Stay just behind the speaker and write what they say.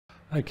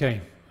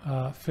Okay,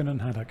 Finnan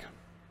haddock.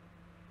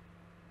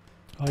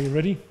 Are you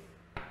ready?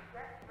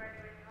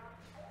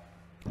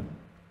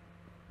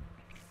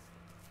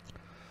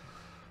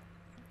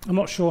 I'm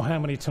not sure how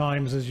many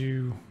times as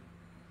you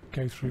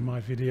go through my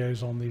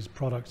videos on these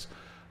products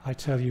I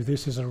tell you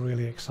this is a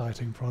really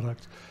exciting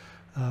product,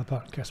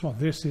 but guess what,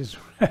 this is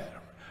a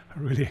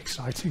really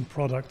exciting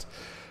product.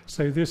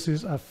 So this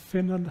is a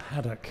Finnan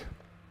haddock.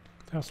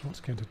 That's what's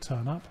going to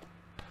turn up.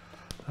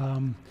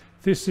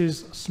 This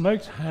is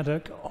smoked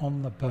haddock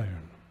on the bone.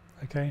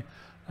 Okay,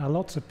 now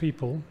lots of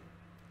people,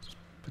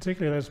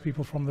 particularly those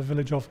people from the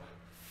village of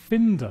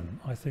Findon,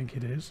 I think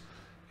it is,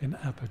 in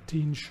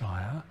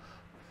Aberdeenshire.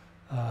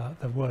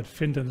 The word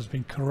Findon has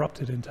been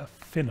corrupted into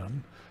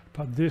Finnan,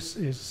 but this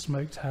is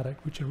smoked haddock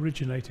which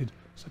originated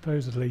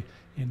supposedly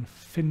in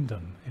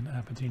Findon in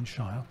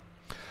Aberdeenshire.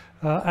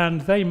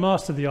 And they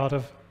mastered the art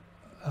of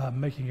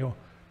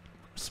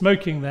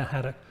smoking their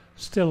haddock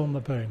still on the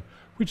bone,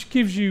 which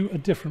gives you a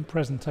different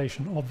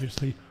presentation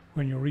obviously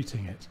when you're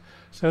eating it.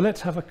 So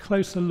let's have a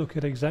closer look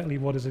at exactly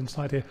what is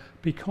inside here,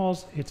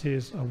 because it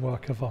is a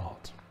work of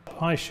art.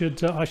 I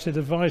should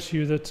advise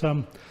you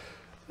that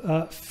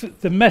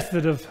the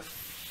method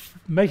of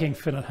making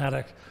Finnan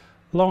haddock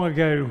long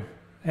ago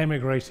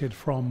emigrated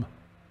from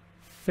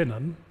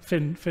Findon,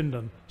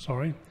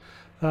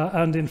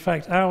 and in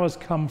fact ours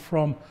come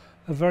from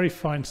a very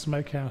fine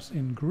smokehouse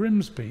in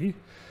Grimsby,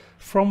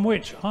 from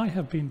which I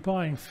have been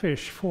buying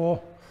fish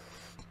for,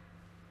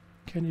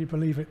 can you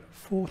believe it,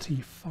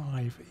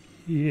 45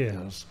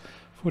 years.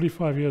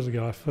 45 years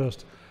ago I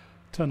first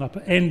turned up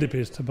at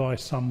Enderby's to buy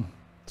some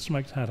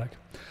smoked haddock.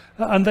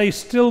 And they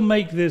still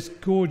make this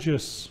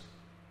gorgeous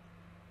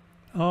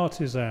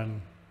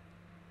artisan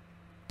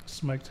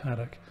smoked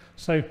haddock.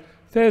 So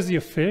there's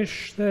your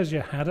fish, there's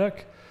your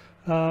haddock.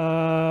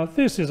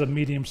 This is a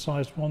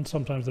medium-sized one,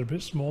 sometimes they're a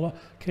bit smaller,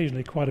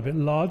 occasionally quite a bit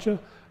larger.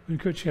 When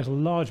you get a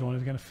large one,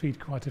 it's going to feed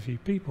quite a few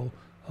people.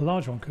 A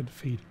large one could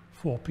feed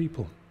 4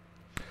 people.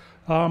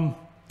 And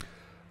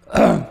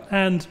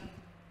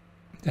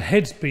the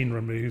head's been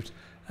removed,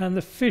 and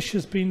the fish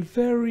has been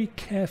very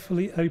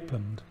carefully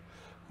opened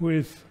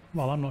with,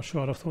 well, I'm not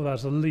sure, I'd have thought that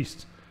was at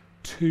least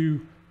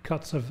 2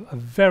 cuts of a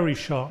very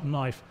sharp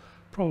knife,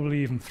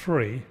 probably even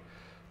 3,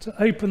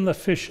 to open the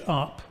fish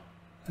up,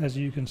 as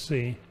you can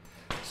see,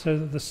 so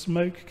that the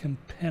smoke can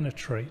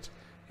penetrate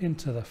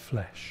into the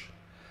flesh.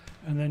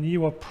 And then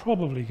you are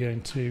probably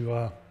going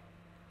to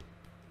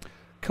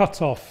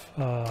cut off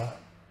the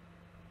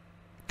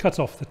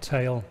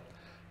tail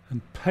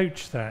and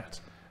poach that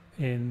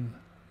in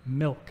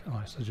milk,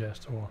 I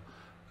suggest, or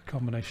a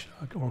combination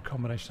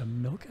of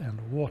milk and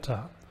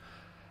water.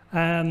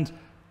 And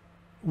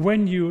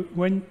when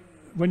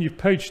you've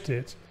poached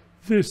it,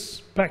 this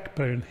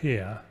backbone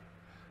here,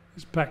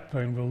 this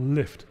backbone will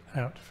lift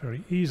out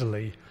very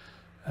easily,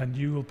 and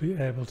you will be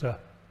able to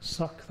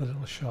suck the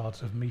little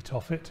shards of meat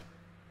off it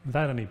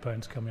without any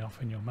bones coming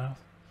off in your mouth.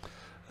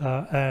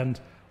 And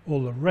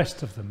all the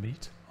rest of the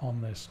meat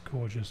on this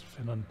gorgeous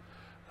Finnan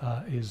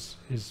is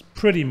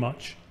pretty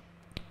much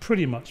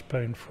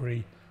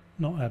bone-free,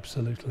 not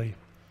absolutely,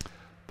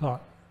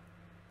 but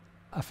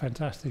a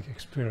fantastic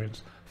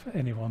experience for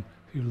anyone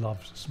who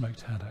loves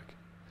smoked haddock.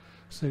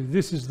 So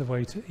this is the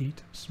way to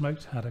eat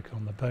smoked haddock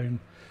on the bone.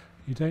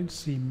 You don't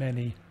see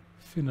many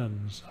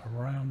Finnans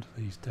around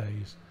these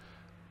days,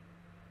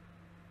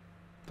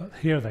 but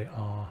here they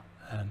are,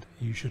 and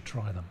you should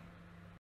try them.